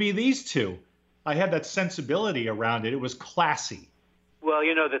TV, it would be these two. I had that sensibility around it. It was classy. Well,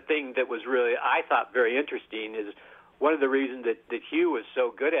 you know, the thing that was really, I thought, very interesting is one of the reasons that Hugh was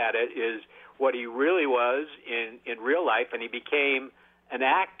so good at it is what he really was in real life, and he became an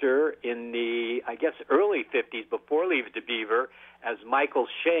actor in the, I guess, early 50s, before Leave It to Beaver, as Michael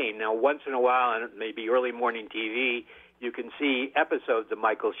Shane. Now, once in a while, on maybe early morning TV, you can see episodes of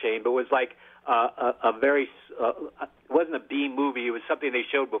Michael Shane, but it was like a very, it wasn't a B movie, it was something they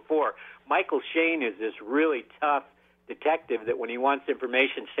showed before. Michael Shane is this really tough detective that when he wants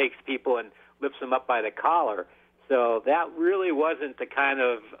information, takes people and lifts them up by the collar. So that really wasn't the kind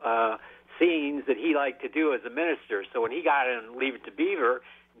of scenes that he liked to do as a minister. So when he got in Leave It to Beaver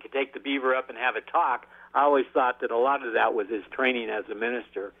and could take the beaver up and have a talk, I always thought that a lot of that was his training as a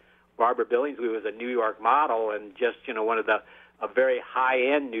minister. Barbara Billingsley was a New York model and just, you know, one of a very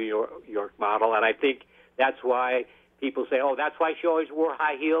high-end New York model. And I think that's why people say, oh, that's why she always wore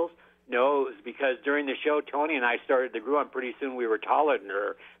high heels. No, it was because during the show, Tony and I started to grow, and pretty soon we were taller than her.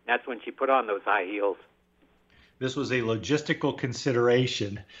 And that's when she put on those high heels. This was a logistical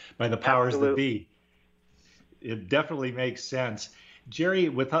consideration by the powers that be. It definitely makes sense. Jerry,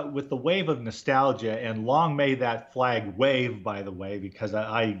 with the wave of nostalgia, and long may that flag wave, by the way, because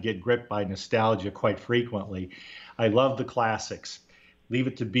I get gripped by nostalgia quite frequently. I love the classics. Leave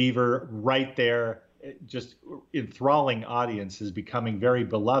It to Beaver, right there, just enthralling audiences, becoming very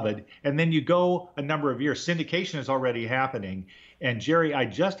beloved. And then you go a number of years, syndication is already happening. And Jerry, I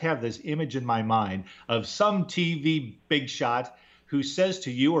just have this image in my mind of some TV big shot who says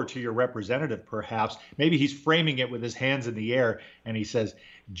to you or to your representative, perhaps, maybe he's framing it with his hands in the air, and he says,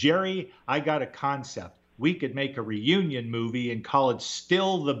 Jerry, I got a concept. We could make a reunion movie and call it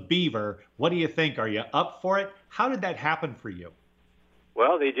Still the Beaver. What do you think? Are you up for it? How did that happen for you?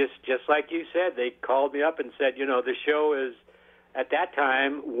 Well, they just like you said, they called me up and said, you know, the show is at that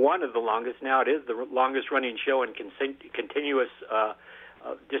time, one of the longest. Now it is the longest-running show in continuous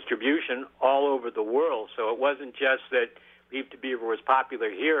distribution all over the world. So it wasn't just that Leave to Beaver was popular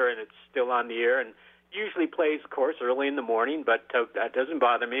here and it's still on the air, and usually plays, of course, early in the morning, but that doesn't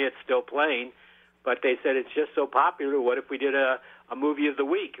bother me. It's still playing. But they said it's just so popular, what if we did a movie of the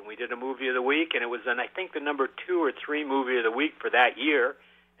week? And we did a movie of the week, and it was, I think, the number 2 or 3 movie of the week for that year.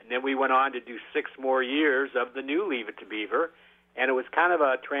 And then we went on to do 6 more years of the new Leave It to Beaver. And it was kind of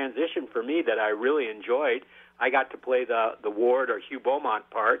a transition for me that I really enjoyed. I got to play the Ward or Hugh Beaumont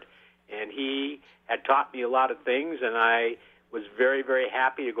part, and he had taught me a lot of things, and I was very, very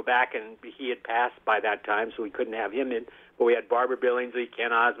happy to go back, and he had passed by that time, so we couldn't have him in. But we had Barbara Billingsley,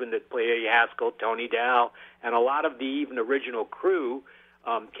 Ken Osmond that played Eddie Haskell, Tony Dow, and a lot of the even original crew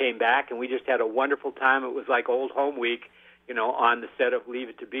came back, and we just had a wonderful time. It was like old home week, on the set of Leave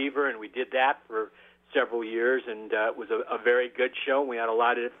It to Beaver, and we did that for several years, and it was a very good show. We had a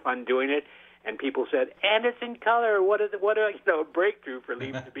lot of fun doing it, and people said, and it's in color. What a breakthrough for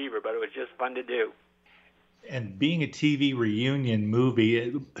Leave It to Beaver, but it was just fun to do. And being a TV reunion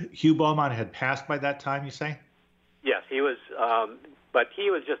movie, Hugh Beaumont had passed by that time, you say? Yes, he was, but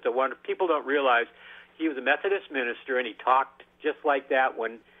he was just a wonderful. People don't realize he was a Methodist minister, and he talked just like that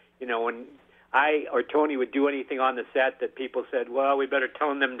when I or Tony would do anything on the set that people said, well, we better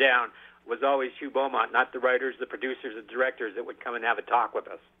tone them down. It was always Hugh Beaumont, not the writers, the producers, the directors that would come and have a talk with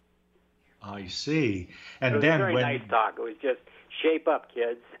us. I see. And it was then a very nice talk. It was just shape up,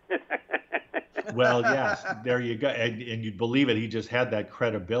 kids. Well, yes, there you go. And you'd believe it. He just had that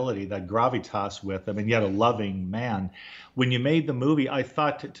credibility, that gravitas with him, and yet a loving man. When you made the movie, I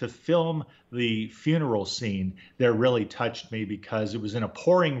thought to film the funeral scene there really touched me because it was in a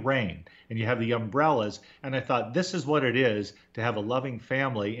pouring rain and you have the umbrellas. And I thought, this is what it is to have a loving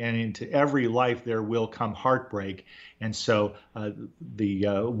family, and into every life there will come heartbreak. And so the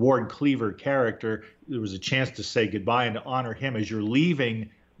Ward Cleaver character, there was a chance to say goodbye and to honor him as you're leaving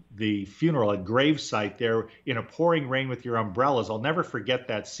the funeral at gravesite there in a pouring rain with your umbrellas. I'll never forget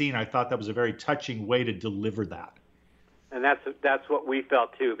that scene. I thought that was a very touching way to deliver that. And that's what we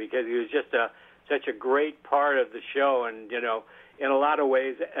felt too, because he was just such a great part of the show. And in a lot of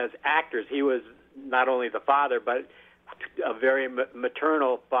ways, as actors, he was not only the father, but a very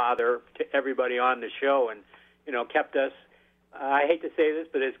maternal father to everybody on the show, and kept us. I hate to say this,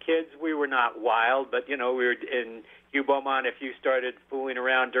 but as kids, we were not wild, but we were in Hugh Beaumont. If you started fooling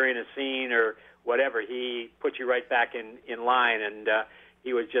around during a scene or whatever, he put you right back in line, and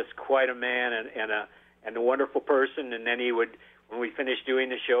he was just quite a man and a wonderful person. And then he would, when we finished doing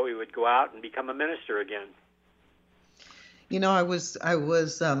the show, he would go out and become a minister again. I was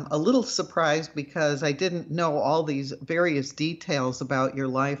a little surprised because I didn't know all these various details about your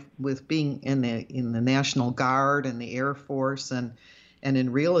life with being in the National Guard and the Air Force and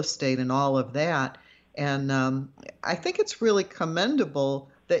in real estate and all of that. And I think it's really commendable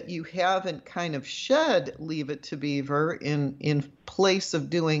that you haven't kind of shed Leave It to Beaver in place of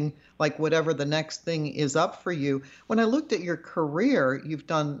doing like whatever the next thing is up for you. When I looked at your career, you've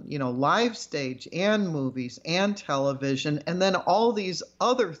done, live stage and movies and television, and then all these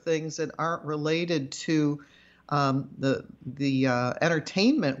other things that aren't related to the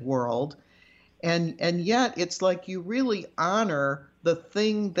entertainment world. And yet it's like you really honor the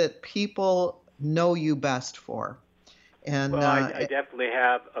thing that people know you best for. And well, I definitely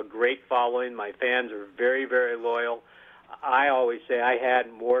have a great following. My fans are very, very loyal. I always say I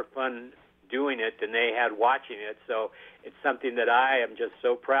had more fun doing it than they had watching it. So it's something that I am just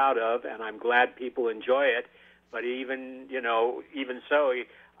so proud of, and I'm glad people enjoy it. But even so,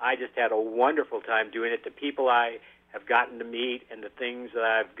 I just had a wonderful time doing it. The people I have gotten to meet and the things that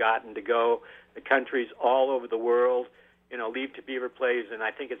I've gotten to go, the countries all over the world. Leave to Beaver plays, and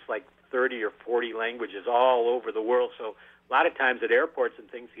I think it's like 30 or 40 languages all over the world. So a lot of times at airports and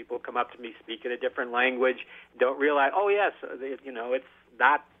things, people come up to me speaking a different language, don't realize, oh, yes, it's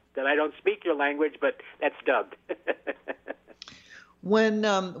not that I don't speak your language, but that's dubbed.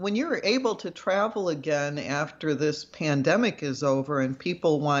 When you're able to travel again after this pandemic is over and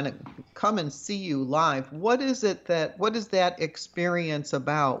people want to come and see you live, what is that experience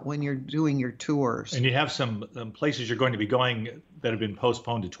about when you're doing your tours? And you have some places you're going to be going that have been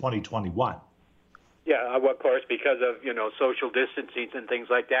postponed to 2021. Yeah, well, of course, because of social distancing and things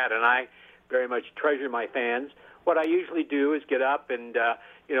like that, and I very much treasure my fans. What I usually do is get up and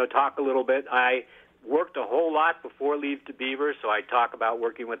talk a little bit. I worked a whole lot before Leave to Beaver, so I talk about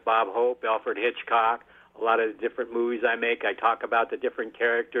working with Bob Hope, Alfred Hitchcock, a lot of the different movies I make. I talk about the different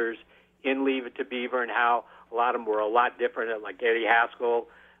characters in Leave It to Beaver and how a lot of them were a lot different, like Eddie Haskell,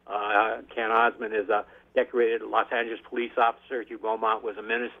 Ken Osmond is a decorated Los Angeles police officer. Hugh Beaumont was a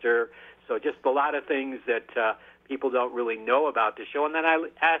minister. So just a lot of things that people don't really know about the show. And then I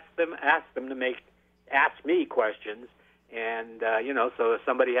ask them to ask me questions. And, so if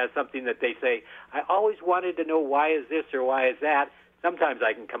somebody has something that they say, I always wanted to know why is this or why is that, sometimes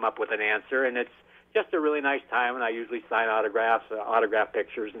I can come up with an answer. And it's just a really nice time. And I usually sign autograph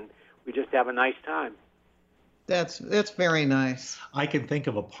pictures, and we just have a nice time. That's very nice. I can think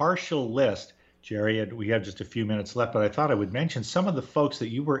of a partial list, Jerry, and we have just a few minutes left, but I thought I would mention some of the folks that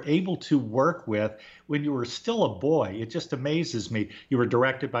you were able to work with when you were still a boy. It just amazes me. You were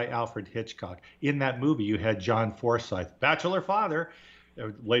directed by Alfred Hitchcock. In that movie, you had John Forsythe, bachelor father.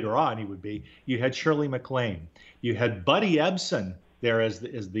 Later on, he would be. You had Shirley MacLaine. You had Buddy Ebsen there as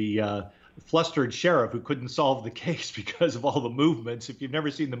the flustered sheriff who couldn't solve the case because of all the movements. If you've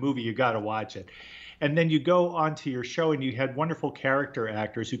never seen the movie, you got to watch it. And then you go onto your show and you had wonderful character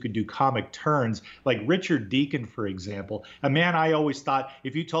actors who could do comic turns, like Richard Deacon, for example, a man I always thought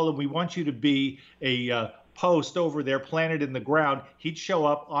if you told him we want you to be a post over there planted in the ground, he'd show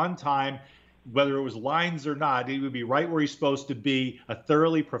up on time, whether it was lines or not. He would be right where he's supposed to be, a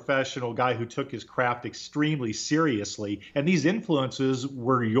thoroughly professional guy who took his craft extremely seriously. And these influences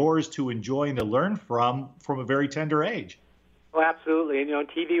were yours to enjoy and to learn from a very tender age. Well, absolutely. And,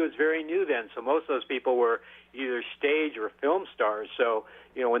 TV was very new then, so most of those people were either stage or film stars. So,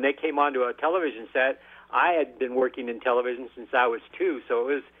 when they came onto a television set, I had been working in television since I was 2, so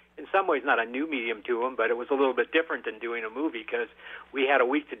it was in some ways not a new medium to them, but it was a little bit different than doing a movie because we had a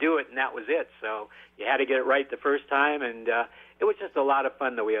week to do it, and that was it. So you had to get it right the first time, and it was just a lot of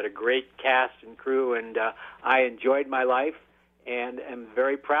fun, though. We had a great cast and crew, and I enjoyed my life and am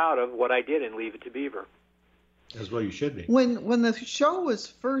very proud of what I did in Leave It to Beaver. As well you should be. When the show was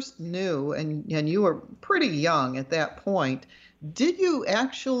first new and you were pretty young at that point, did you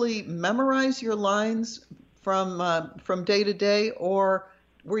actually memorize your lines from day to day, or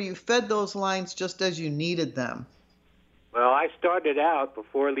were you fed those lines just as you needed them? Well, I started out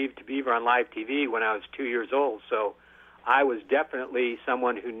before Leave It to Beaver on live TV when I was 2 years old, so I was definitely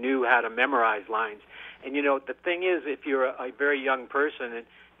someone who knew how to memorize lines. And, the thing is, if you're a very young person and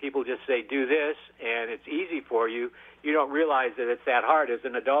people just say, do this, and it's easy for you, you don't realize that it's that hard. As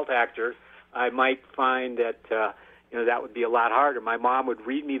an adult actor, I might find that, that would be a lot harder. My mom would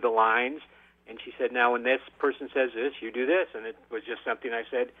read me the lines, and she said, now when this person says this, you do this. And it was just something I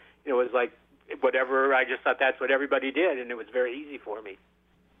said, it was like whatever, I just thought that's what everybody did, and it was very easy for me.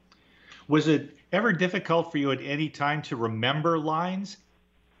 Was it ever difficult for you at any time to remember lines?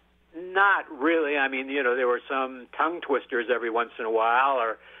 Not really. I mean, there were some tongue twisters every once in a while,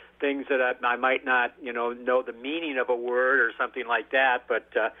 or things that I might not, know the meaning of a word or something like that. But,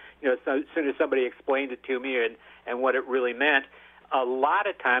 as soon as somebody explained it to me and what it really meant, a lot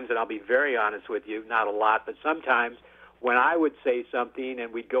of times, and I'll be very honest with you, not a lot, but sometimes when I would say something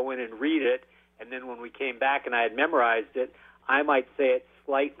and we'd go in and read it, and then when we came back and I had memorized it, I might say it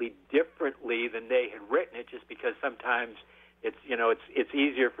slightly differently than they had written it, just because sometimes it's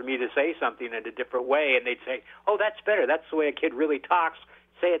easier for me to say something in a different way, and they'd say, oh, that's better. That's the way a kid really talks.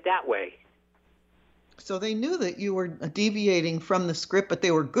 Say it that way. So they knew that you were deviating from the script, but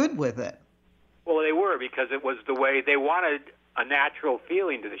they were good with it. Well, they were, because it was the way they wanted a natural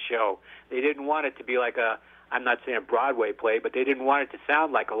feeling to the show. They didn't want it to be like I'm not saying a Broadway play, but they didn't want it to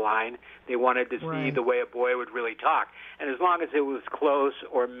sound like a line. They wanted to see the way a boy would really talk. And as long as it was close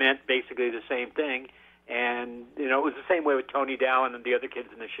or meant basically the same thing, and, it was the same way with Tony Dow and the other kids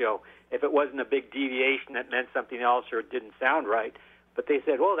in the show. If it wasn't a big deviation that meant something else or it didn't sound right, but they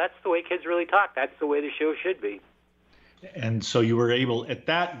said, well, that's the way kids really talk. That's the way the show should be. And so you were able, at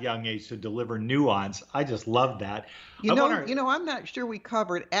that young age, to deliver nuance. I just love that. I'm not sure we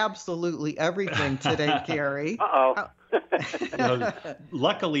covered absolutely everything today, Gary. Uh-oh.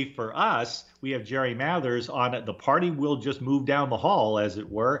 Luckily for us, we have Jerry Mathers on it. The party will just move down the hall, as it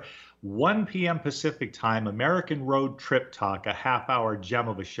were. 1 p.m. Pacific time, American Road Trip Talk, a half-hour gem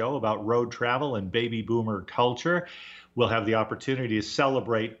of a show about road travel and baby boomer culture. We'll have the opportunity to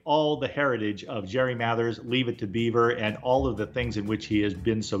celebrate all the heritage of Jerry Mathers, Leave It to Beaver, and all of the things in which he has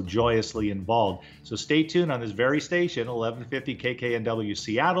been so joyously involved. So stay tuned on this very station, 1150 KKNW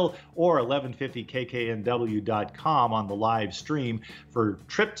Seattle, or 1150kknw.com on the live stream for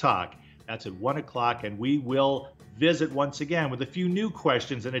Trip Talk. That's at 1 o'clock, and we will visit once again with a few new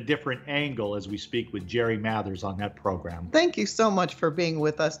questions and a different angle as we speak with Jerry Mathers on that program. Thank you so much for being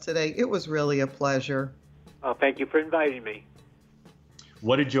with us today. It was really a pleasure. Oh, thank you for inviting me.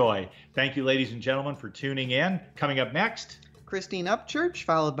 What a joy. Thank you, ladies and gentlemen, for tuning in. Coming up next, Christine Upchurch,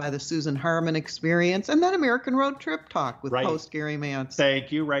 followed by the Susan Harmon Experience, and then American Road Trip Talk with host Gary Mance.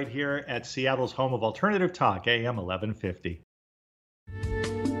 Thank you, right here at Seattle's home of alternative talk, AM 1150.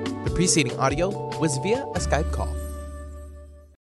 The preceding audio was via a Skype call.